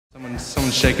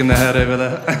Someone's shaking their head over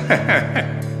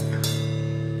there.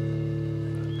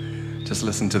 Just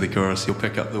listen to the chorus, you'll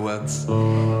pick up the words.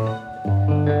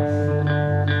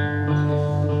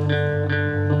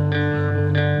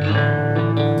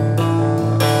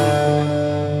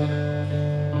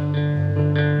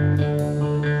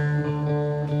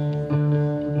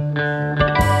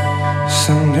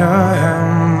 Send your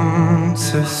hand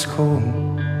to school.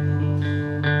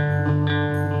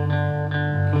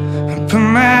 But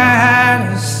my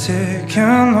head is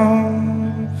taking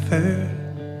over.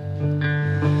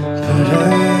 But I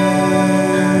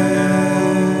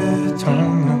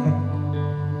don't know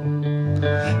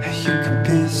how you could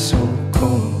be so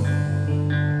cold.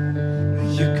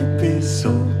 You could be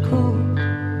so cold.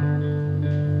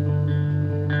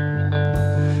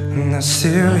 And I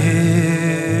still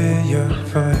hear your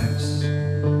voice.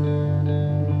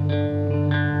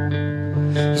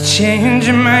 You change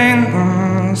your mind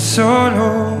once all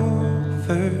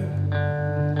over.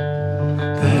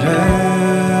 But I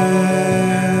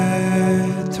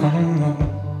don't know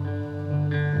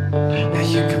how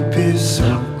you could be so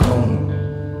cold.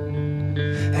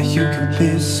 How you could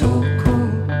be so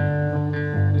cold.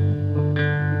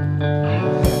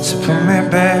 So put me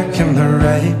back in the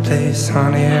right place,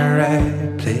 honey.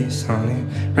 Right place, honey.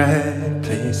 Right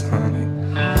place, honey.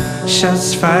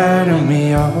 Shots fired and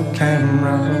we all came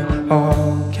running.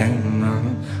 All came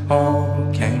running.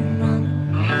 All came running.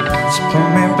 So put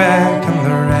me back in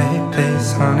the right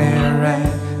place, honey.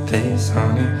 Right place,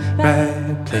 honey.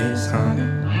 Right place, honey.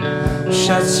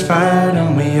 Shots fired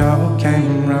and we all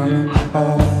came running.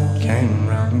 All came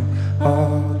running.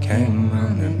 All came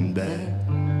running back.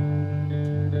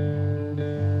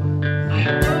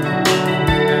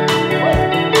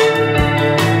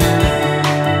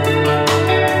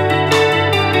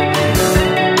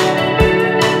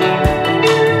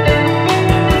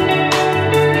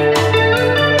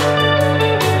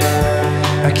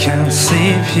 I can't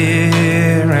sleep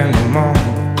here anymore.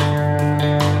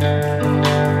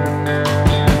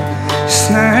 It's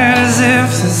not as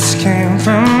if this came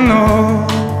from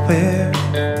nowhere.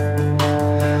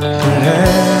 But I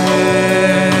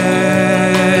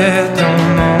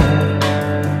don't know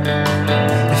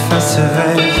if I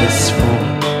survive this fall.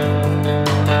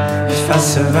 If I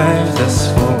survive this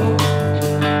fall.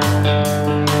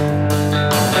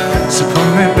 So put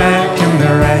me back in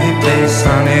the right place,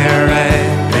 honey. Right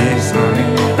place, honey.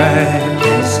 Right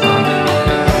place, honey.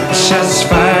 Shots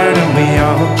fired and we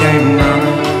all came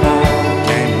running. All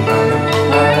came running.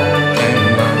 All came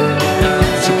running.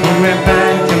 So put me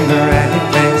back in the right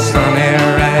place, honey.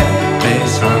 Right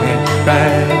place, honey.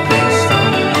 Right place,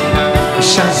 honey.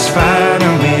 Shots fired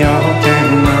and we all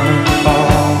came running.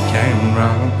 All came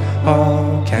running.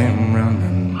 All came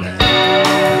running back.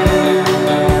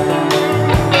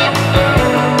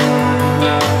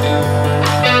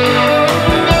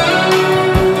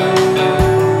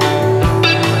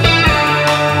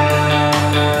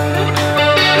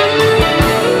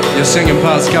 Your singing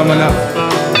part's coming up.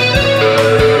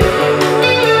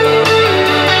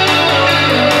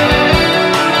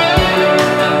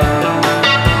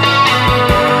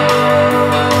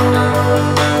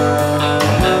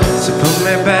 So put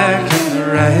me back in the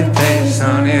right place,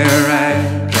 honey.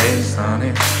 Right place,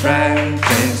 honey. Right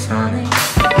place, honey.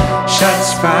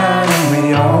 Shots fired and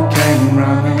we all came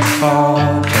running.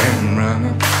 All came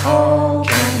running. All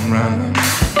came running.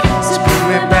 So put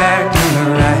me back in the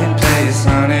right place,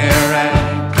 honey.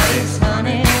 Right place,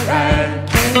 honey. Right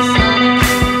place, honey.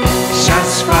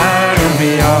 Shots fired and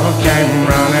we all came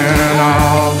running.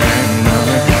 All came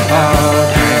running. All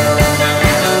came running.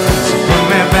 So put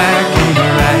me back in the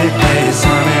right place,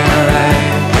 honey.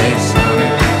 Right place, honey.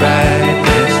 Right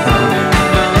place, honey.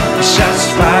 Shots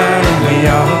fired and we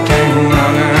all came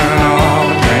running. All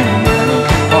came running.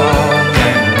 All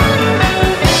came running.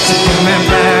 So put me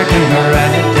back in the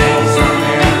right place,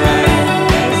 honey. Right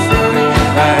place, honey.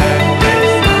 Right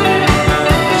place, honey.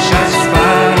 Shots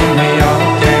fired and we all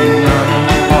came running.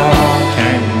 All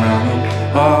came running.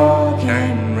 All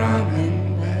came running.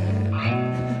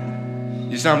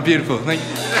 You sound beautiful, thank you.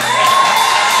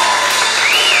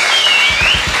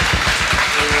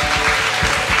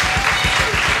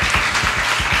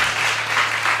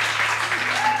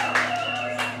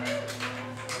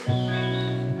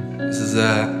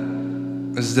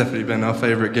 This has definitely been our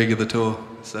favourite gig of the tour,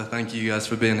 so thank you guys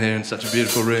for being here in such a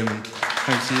beautiful room, and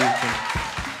thanks to you.